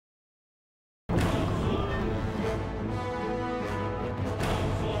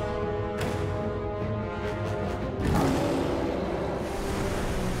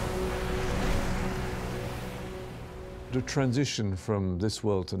The transition from this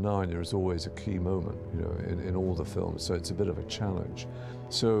world to Narnia is always a key moment, you know, in all the films, so it's a bit of a challenge.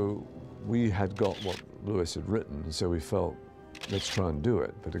 So we had got what Lewis had written, so we felt, let's try and do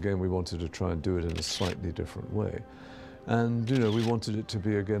it. But again, we wanted to try and do it in a slightly different way. And, you know, we wanted it to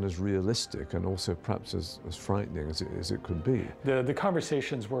be, again, as realistic and also perhaps as frightening as it could be. The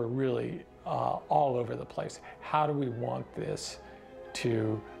conversations were really all over the place. How do we want this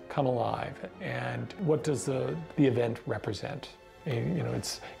to come alive, and what does the event represent? And, you know,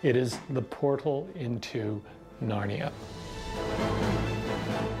 it is the portal into Narnia.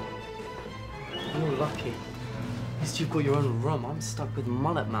 You're lucky. At least you've got your own room. I'm stuck with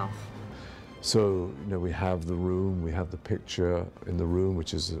mullet mouth. So, you know, we have the room, we have the picture in the room,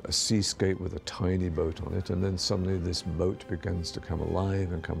 which is a seascape with a tiny boat on it, and then suddenly this boat begins to come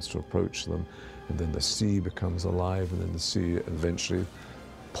alive and comes to approach them, and then the sea becomes alive, and then the sea eventually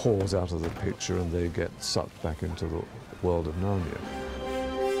pours out of the picture and they get sucked back into the world of Narnia.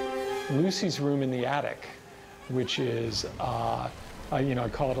 Lucy's room in the attic, which is, you know, I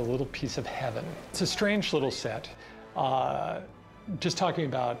call it a little piece of heaven. It's a strange little set. Just talking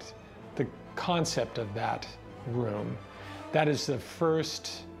about the concept of that room, that is the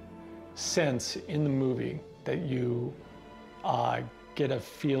first sense in the movie that you get a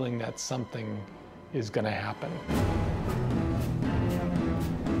feeling that something is going to happen.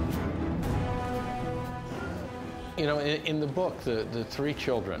 You know, in the book, the three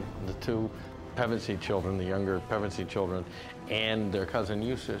children, the two Pevensey children, the younger Pevensey children, and their cousin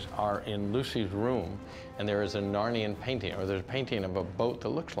Eustace are in Lucy's room, and there is a Narnian painting, or there's a painting of a boat that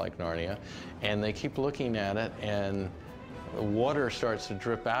looks like Narnia, and they keep looking at it, and the water starts to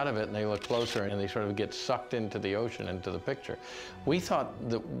drip out of it, and they look closer, and they sort of get sucked into the ocean, into the picture. We thought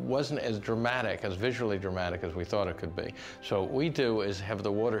that wasn't as dramatic, as visually dramatic as we thought it could be. So what we do is have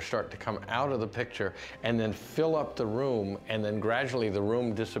the water start to come out of the picture and then fill up the room, and then gradually the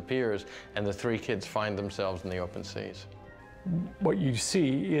room disappears, and the three kids find themselves in the open seas. What you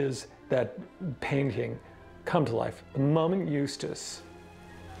see is that painting come to life. The moment Eustace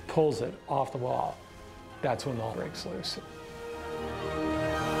pulls it off the wall, that's when all breaks loose.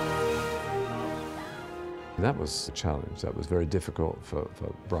 That was a challenge. That was very difficult for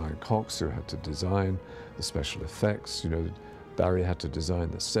Brian Cox, who had to design the special effects. You know, Barry had to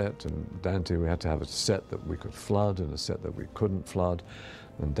design the set, and Dante, we had to have a set that we could flood and a set that we couldn't flood.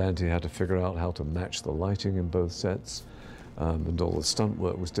 And Dante had to figure out how to match the lighting in both sets, and all the stunt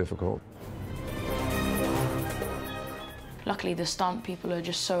work was difficult. Luckily, the stunt people are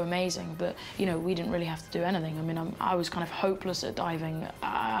just so amazing, but, you know, we didn't really have to do anything. I mean, I was kind of hopeless at diving.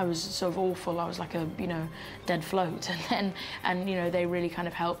 I was sort of awful. I was like a, you know, dead float. And you know, they really kind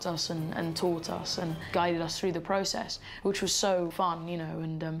of helped us and taught us and guided us through the process, which was so fun, you know,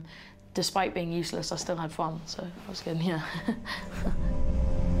 and despite being useless, I still had fun, so that was good, yeah.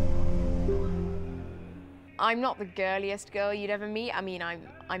 I'm not the girliest girl you'd ever meet. I mean,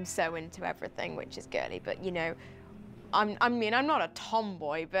 I'm so into everything, which is girly, but, you know, I'm not a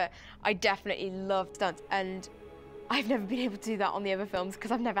tomboy, but I definitely love stunts, and I've never been able to do that on the other films because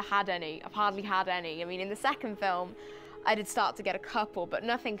I've never had any. I've hardly had any. I mean, in the second film, I did start to get a couple, but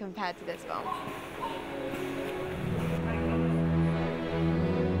nothing compared to this film.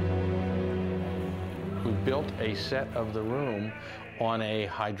 We built a set of the room on a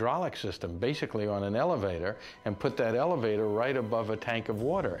hydraulic system, basically on an elevator, and put that elevator right above a tank of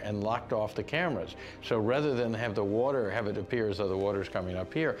water and locked off the cameras. So rather than have the water, have it appear as though the water's coming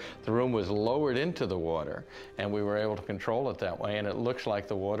up here, the room was lowered into the water, and we were able to control it that way, and it looks like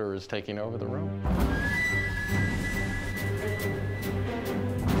the water is taking over the room.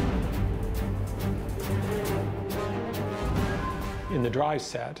 In the dry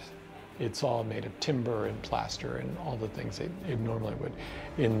set, it's all made of timber and plaster and all the things it normally would.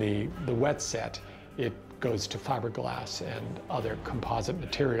 In the wet set, it goes to fiberglass and other composite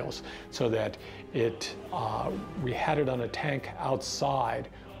materials, so that we had it on a tank outside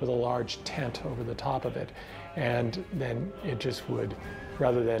with a large tent over the top of it, and then it just would,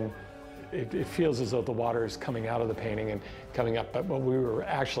 rather than, it feels as though the water is coming out of the painting and coming up, but what we were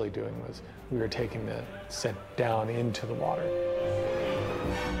actually doing was we were taking the set down into the water.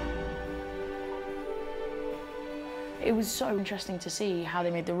 It was so interesting to see how they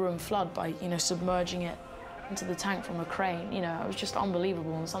made the room flood by, you know, submerging it into the tank from a crane. You know, it was just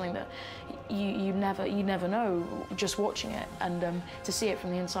unbelievable, and something that you never know just watching it. And to see it from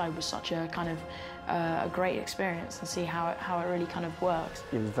the inside was such a kind of a great experience, and see how it really kind of works.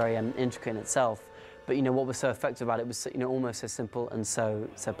 It was very intricate in itself, but, you know, what was so effective about it was, you know, almost so simple and so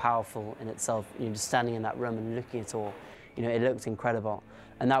powerful in itself. You know, just standing in that room and looking at it all, you know, it looked incredible.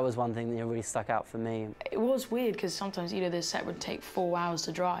 And that was one thing that really stuck out for me. It was weird because sometimes, you know, the set would take 4 hours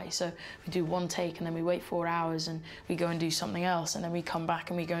to dry. So we do one take and then we wait 4 hours and we go and do something else and then we come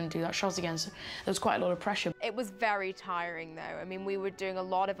back and we go and do that shot again. So there was quite a lot of pressure. It was very tiring though. I mean, we were doing a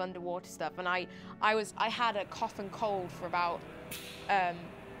lot of underwater stuff, and I had a cough and cold for about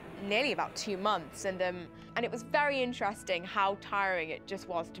nearly about 2 months, and it was very interesting how tiring it just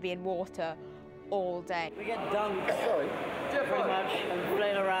was to be in water all day. We get dunked pretty much and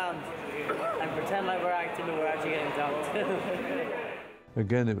flail around and pretend like we're acting, but we're actually getting dunked.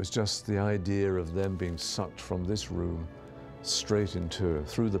 Again, it was just the idea of them being sucked from this room straight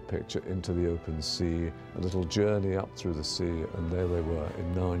through the picture into the open sea, a little journey up through the sea, and there they were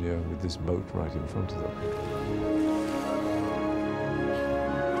in Narnia with this boat right in front of them.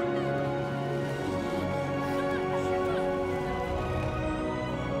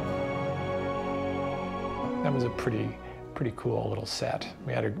 That was a pretty cool little set.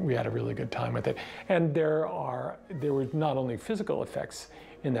 We had a really good time with it. And there were not only physical effects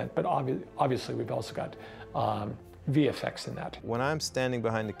in that, but obviously we've also got VFX in that. When I'm standing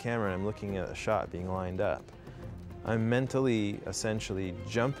behind the camera and I'm looking at a shot being lined up, I'm mentally, essentially,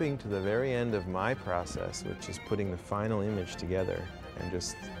 jumping to the very end of my process, which is putting the final image together, and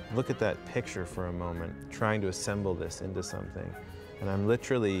just look at that picture for a moment, trying to assemble this into something. And I'm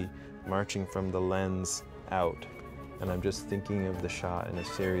literally marching from the lens out, and I'm just thinking of the shot in a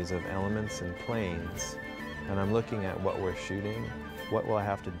series of elements and planes, and I'm looking at what we're shooting, what will I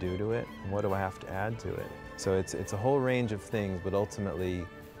have to do to it, and what do I have to add to it. So it's a whole range of things, but ultimately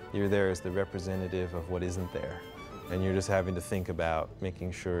you're there as the representative of what isn't there, and you're just having to think about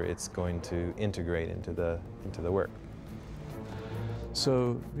making sure it's going to integrate into the work.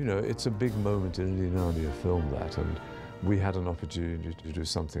 So, you know, it's a big moment in any Narnia film, that, and we had an opportunity to do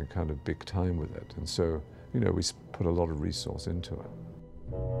something kind of big time with it, and so, you know, we put a lot of resource into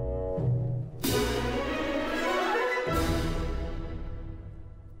it.